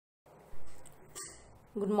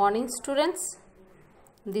Good morning, students.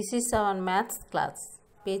 This is our maths class,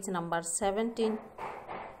 page number 17.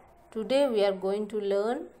 Today we are going to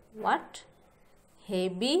learn what?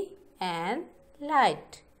 Heavy and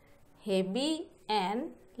light. Heavy and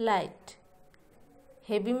light.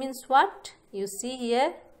 Heavy means what? You see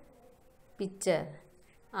here picture.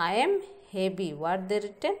 I am heavy. What they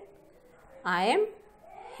written? I am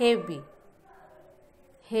heavy.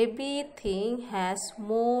 Heavy thing has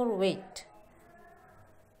more weight.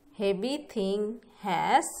 Heavy thing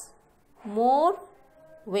has more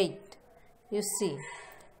weight. You see,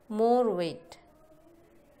 more weight.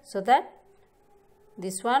 So that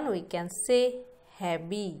this one we can say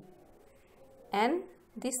heavy. And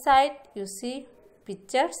this side you see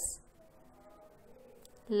pictures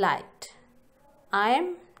light. I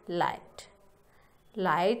am light.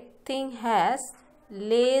 Light thing has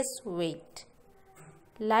less weight.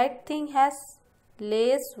 Light thing has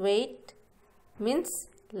less weight means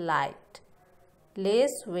light.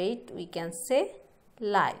 Less weight we can say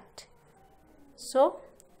light. So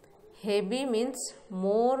heavy means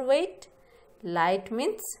more weight, light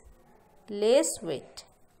means less weight.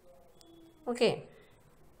 Okay.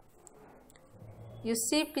 You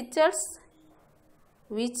see pictures,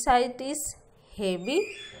 which side is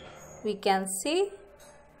heavy? We can see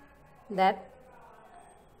that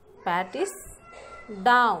part is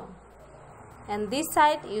down, and this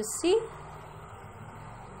side you see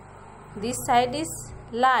this side is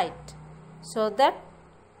light, so that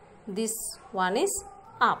this one is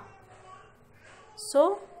up.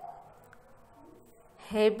 So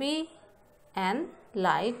heavy and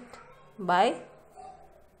light by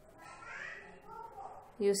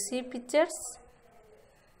you see pictures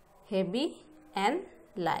heavy and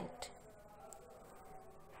light.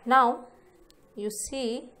 Now you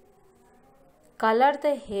see, color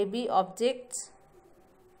the heavy objects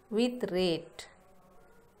with red.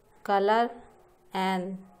 Color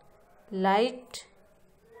and light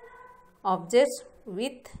objects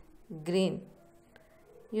with green.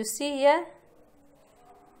 You see here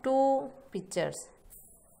two pictures.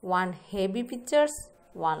 One heavy pictures,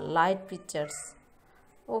 one light pictures.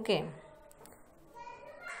 Okay.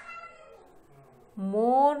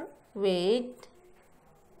 More weight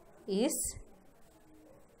is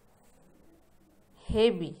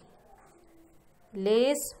heavy.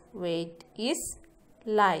 Less weight is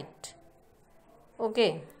light.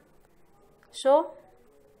 Okay. So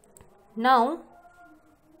now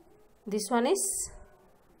this one is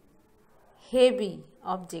heavy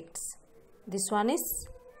objects. This one is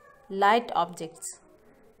light objects.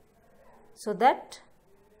 So that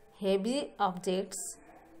heavy objects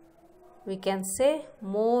we can say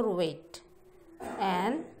more weight,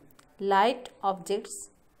 and light objects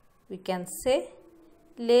we can say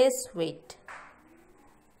less weight.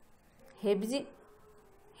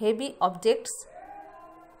 Heavy objects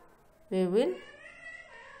we will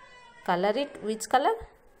color it which color?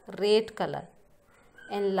 Red color.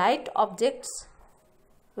 And light objects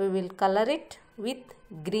we will color it with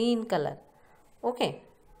green color. Okay.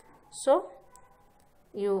 So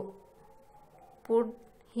you put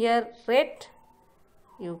here red,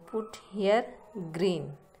 you put here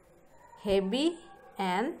green. Heavy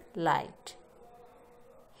and light.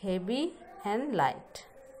 Heavy and light.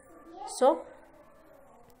 So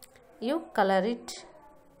you color it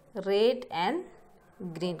red and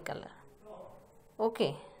green color.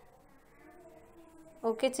 Okay.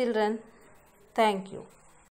 Okay children, thank you.